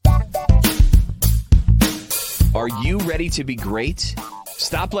Are you ready to be great?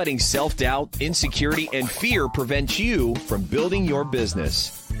 Stop letting self-doubt, insecurity, and fear prevent you from building your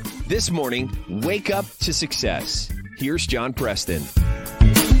business. This morning, wake up to success. Here's John Preston.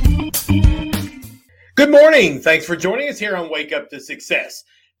 Good morning. Thanks for joining us here on Wake Up to Success.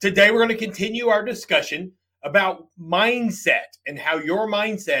 Today, we're going to continue our discussion about mindset and how your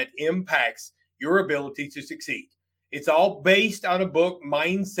mindset impacts your ability to succeed. It's all based on a book,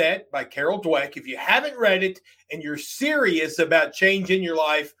 Mindset by Carol Dweck. If you haven't read it and you're serious about changing your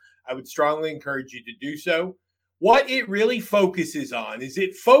life, I would strongly encourage you to do so. What it really focuses on is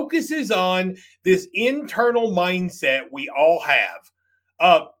it focuses on this internal mindset we all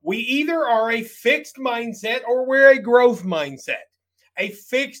have. We either are a fixed mindset or we're a growth mindset. A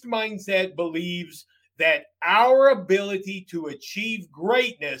fixed mindset believes that our ability to achieve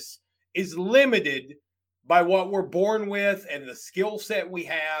greatness is limited by what we're born with and the skill set we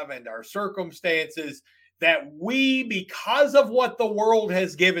have and our circumstances, that we, because of what the world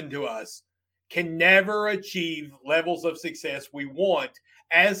has given to us, can never achieve levels of success we want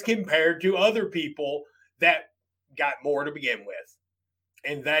as compared to other people that got more to begin with.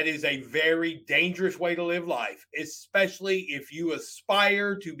 And that is a very dangerous way to live life, especially if you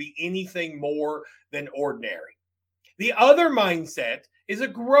aspire to be anything more than ordinary. The other mindset is a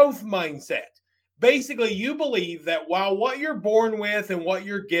growth mindset. Basically, you believe that while what you're born with and what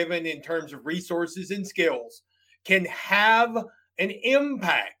you're given in terms of resources and skills can have an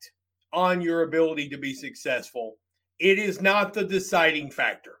impact on your ability to be successful, it is not the deciding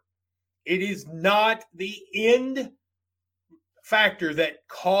factor. It is not the end factor that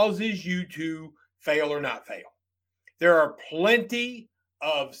causes you to fail or not fail. There are plenty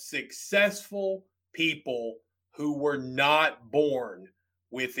of successful people who were not born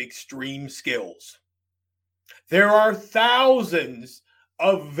with extreme skills. There are thousands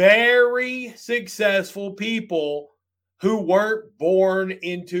of very successful people who weren't born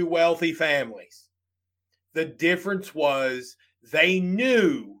into wealthy families. The difference was they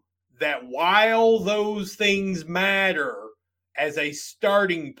knew that while those things matter as a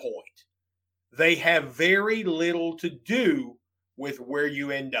starting point, they have very little to do with where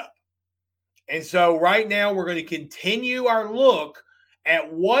you end up. And so right now we're going to continue our look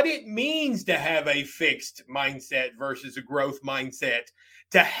at what it means to have a fixed mindset versus a growth mindset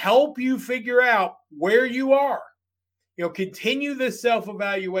to help you figure out where you are. Continue this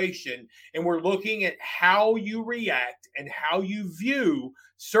self-evaluation, and we're looking at how you react and how you view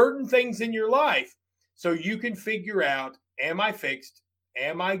certain things in your life so you can figure out, am I fixed?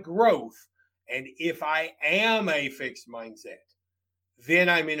 Am I growth? And if I am a fixed mindset, then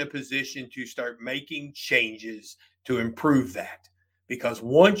I'm in a position to start making changes to improve that. Because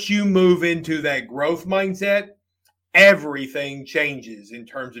once you move into that growth mindset, everything changes in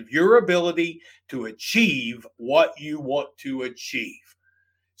terms of your ability to achieve what you want to achieve.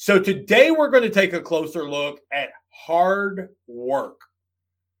 So today we're going to take a closer look at hard work.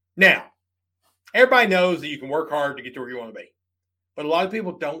 Now, everybody knows that you can work hard to get to where you want to be. But a lot of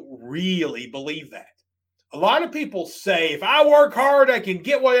people don't really believe that. A lot of people say, if I work hard, I can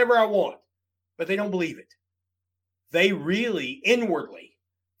get whatever I want. But they don't believe it. They really inwardly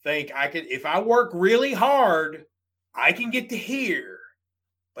think if I work really hard, I can get to here,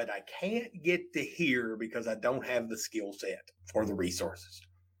 but I can't get to here because I don't have the skill set or the resources.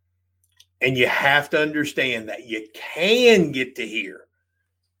 And you have to understand that you can get to here.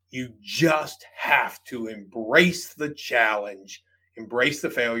 You just have to embrace the challenge, embrace the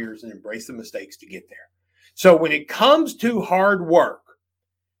failures, and embrace the mistakes to get there. So when it comes to hard work,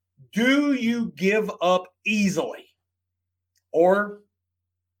 do you give up easily? Or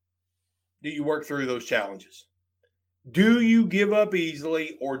do you work through those challenges? Do you give up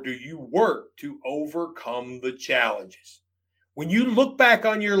easily, or do you work to overcome the challenges? When you look back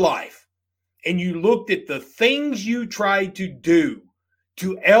on your life and you looked at the things you tried to do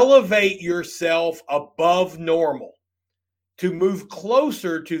to elevate yourself above normal, to move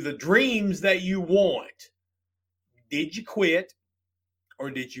closer to the dreams that you want, did you quit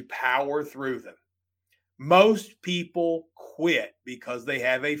or did you power through them? Most people quit because they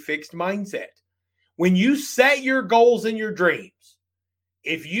have a fixed mindset. When you set your goals and your dreams,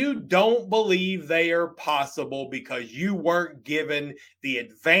 if you don't believe they are possible because you weren't given the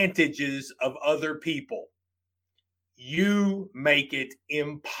advantages of other people, you make it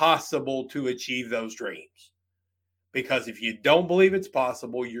impossible to achieve those dreams. Because if you don't believe it's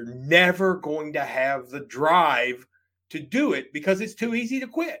possible, you're never going to have the drive to do it because it's too easy to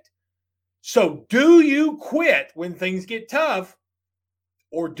quit. So do you quit when things get tough,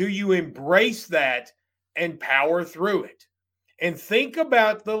 or do you embrace that and power through it? And think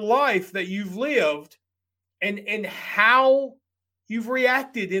about the life that you've lived and how you've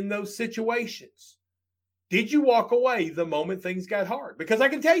reacted in those situations. Did you walk away the moment things got hard? Because I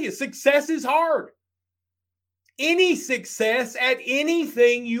can tell you, success is hard. Any success at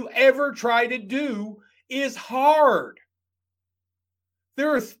anything you ever try to do is hard.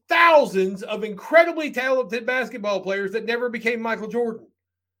 There are thousands of incredibly talented basketball players that never became Michael Jordan.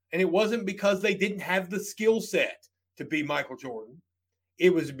 And it wasn't because they didn't have the skill set to be Michael Jordan.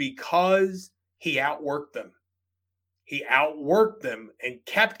 It was because he outworked them. He outworked them and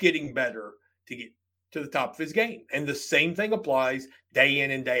kept getting better to get to the top of his game. And the same thing applies day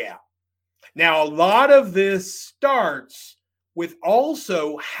in and day out. Now, a lot of this starts with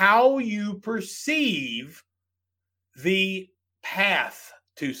also how you perceive the path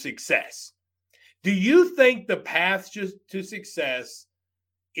to success. Do you think the path to success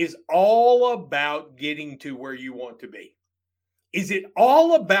is all about getting to where you want to be? Is it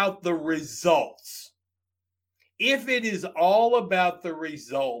all about the results? If it is all about the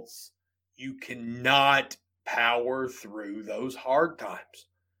results, you cannot power through those hard times.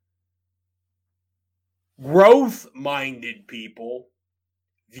 Growth-minded people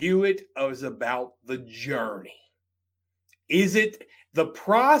view it as about the journey. Is it the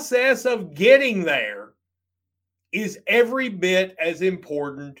process of getting there is every bit as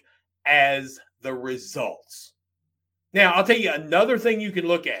important as the results? Now, I'll tell you another thing you can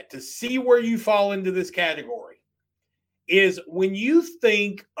look at to see where you fall into this category is when you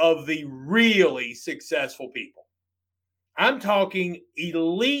think of the really successful people. I'm talking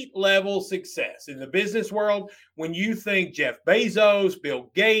elite level success in the business world. When you think Jeff Bezos,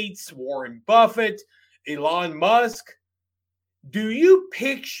 Bill Gates, Warren Buffett, Elon Musk, do you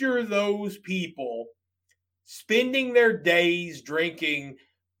picture those people spending their days drinking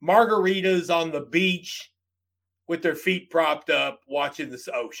margaritas on the beach with their feet propped up watching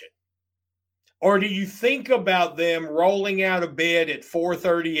the ocean? Or do you think about them rolling out of bed at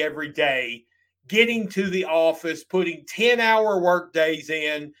 4:30 every day, getting to the office, putting 10-hour work days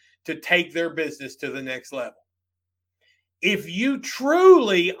in to take their business to the next level? If you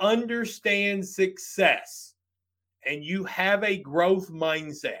truly understand success and you have a growth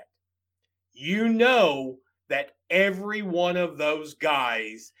mindset, you know that every one of those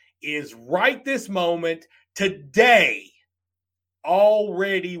guys is right this moment, today,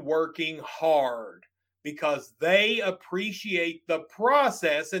 already working hard because they appreciate the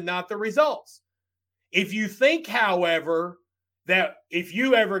process and not the results. If you think, however, that if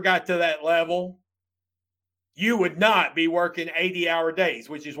you ever got to that level, you would not be working 80-hour days,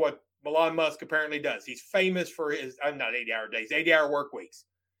 which is what Elon Musk apparently does. He's famous for his, not 80-hour days, 80-hour work weeks.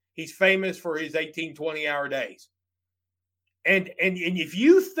 He's famous for his 18, 20-hour days. And if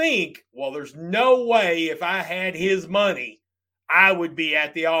you think, well, there's no way if I had his money, I would be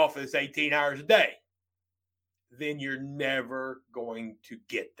at the office 18 hours a day, then you're never going to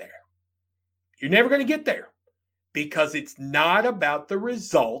get there. You're never going to get there because it's not about the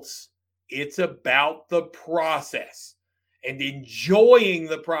results. It's about the process and enjoying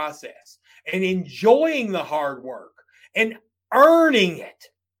the process and enjoying the hard work and earning it.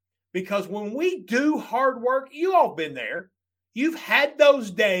 Because when we do hard work, you all been there. You've had those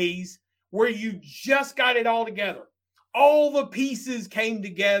days where you just got it all together. All the pieces came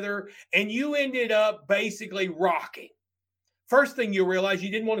together and you ended up basically rocking. First thing you realize, you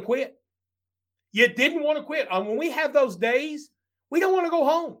didn't want to quit. You didn't want to quit. When we have those days, we don't want to go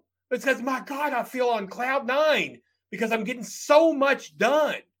home. It says, my God, I feel on cloud 9 because I'm getting so much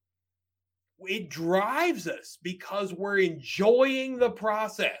done. It drives us because we're enjoying the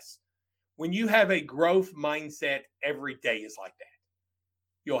process. When you have a growth mindset, every day is like that.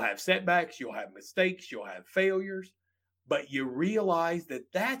 You'll have setbacks, you'll have mistakes, you'll have failures, but you realize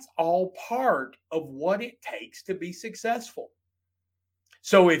that that's all part of what it takes to be successful.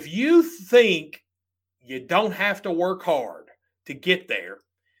 So if you think you don't have to work hard to get there,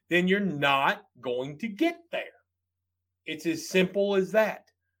 then you're not going to get there. It's as simple as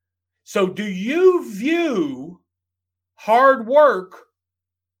that. So do you view hard work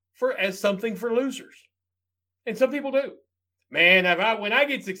as something for losers? And some people do. Man, when I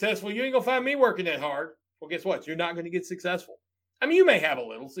get successful, you ain't going to find me working that hard. Well, guess what? You're not going to get successful. I mean, you may have a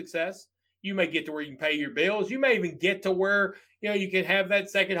little success. You may get to where you can pay your bills. You may even get to where, you can have that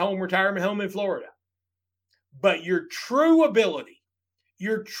second home, retirement home in Florida. But your true ability,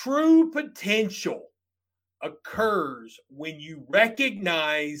 your true potential occurs when you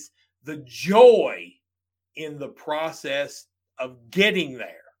recognize the joy in the process of getting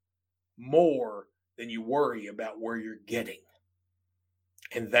there more than you worry about where you're getting.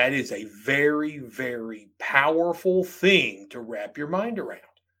 And that is a very, very powerful thing to wrap your mind around.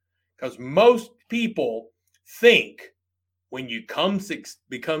 Because most people Think when you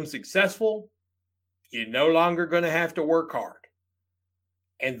become successful, you're no longer going to have to work hard.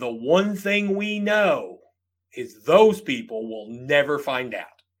 And the one thing we know is those people will never find out.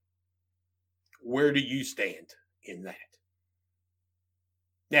 Where do you stand in that?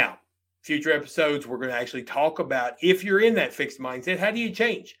 Now, future episodes, we're going to actually talk about if you're in that fixed mindset, how do you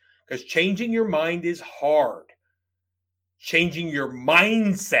change? Because changing your mind is hard. Changing your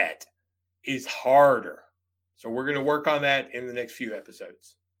mindset is harder. So we're going to work on that in the next few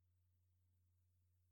episodes.